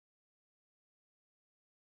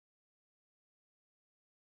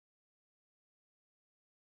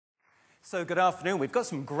So good afternoon. We've got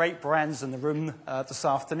some great brands in the room this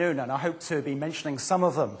afternoon, and I hope to be mentioning some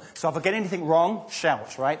of them. So if I get anything wrong,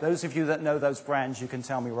 shout, right? Those of you that know those brands, you can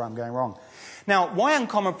tell me where I'm going wrong. Now, why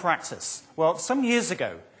uncommon practice? Well, some years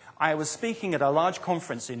ago, I was speaking at a large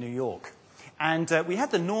conference in New York, and we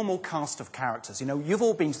had the normal cast of characters. You know, you've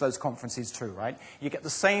all been to those conferences too, right? You get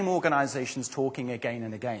the same organizations talking again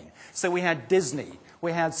and again. So we had Disney,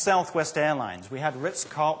 we had Southwest Airlines, we had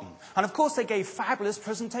Ritz-Carlton, and of course they gave fabulous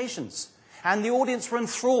presentations. And the audience were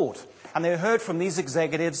enthralled, and they heard from these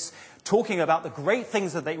executives talking about the great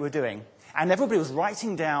things that they were doing, and everybody was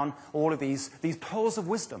writing down all of these pearls of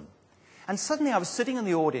wisdom. And suddenly I was sitting in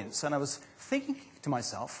the audience, and I was thinking to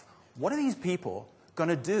myself, what are these people going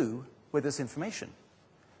to do with this information?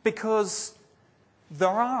 Because there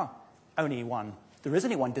is only one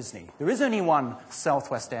Disney, there is only one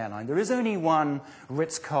Southwest Airline, there is only one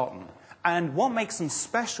Ritz-Carlton. And what makes them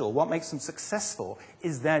special, what makes them successful,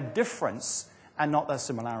 is their difference and not their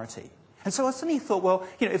similarity. And so I suddenly thought, well,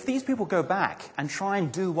 you know, if these people go back and try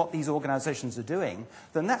and do what these organizations are doing,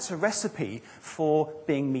 then that's a recipe for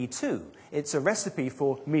being Me Too. It's a recipe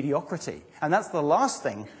for mediocrity. And that's the last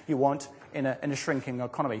thing you want in a shrinking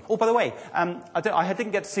economy. Oh, by the way, I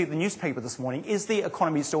didn't get to see the newspaper this morning. Is the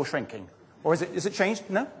economy still shrinking? Or is it changed?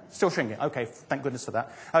 No? Still shrinking. Okay, thank goodness for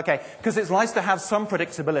that. Okay, because it's nice to have some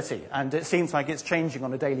predictability, and it seems like it's changing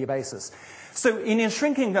on a daily basis. So in a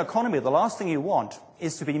shrinking economy, the last thing you want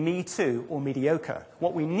is to be Me Too or mediocre.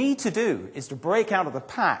 What we need to do is to break out of the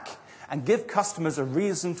pack and give customers a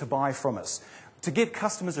reason to buy from us, to give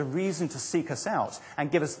customers a reason to seek us out and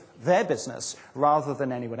give us their business rather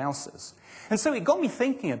than anyone else's. And so it got me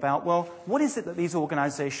thinking about, well, what is it that these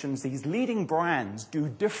organizations, these leading brands, do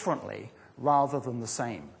differently rather than the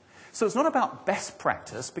same? So it's not about best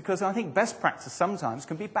practice, because I think best practice sometimes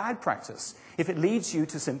can be bad practice if it leads you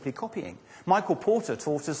to simply copying. Michael Porter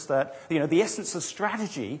taught us that, you know, the essence of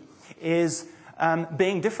strategy is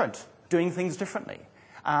being different, doing things differently.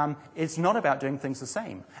 It's not about doing things the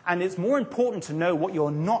same. And it's more important to know what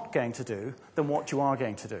you're not going to do than what you are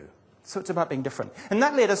going to do. So it's about being different. And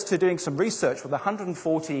that led us to doing some research with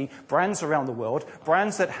 140 brands around the world,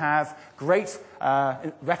 brands that have great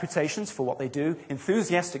reputations for what they do,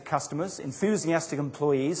 enthusiastic customers, enthusiastic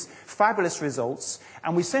employees, fabulous results.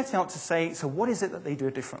 And we set out to say, so what is it that they do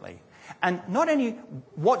differently? And not only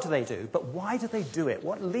what do they do, but why do they do it?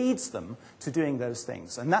 What leads them to doing those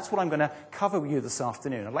things? And that's what I'm going to cover with you this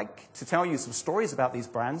afternoon. I'd like to tell you some stories about these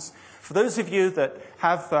brands. For those of you that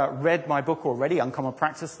have read my book already, Uncommon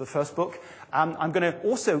Practice, the first book, I'm going to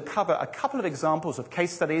also cover a couple of examples of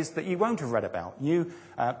case studies that you won't have read about, new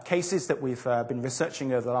cases that we've been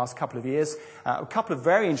researching over the last couple of years, a couple of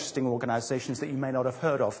very interesting organizations that you may not have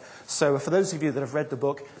heard of. So for those of you that have read the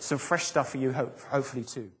book, some fresh stuff for you, hopefully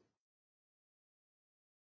too.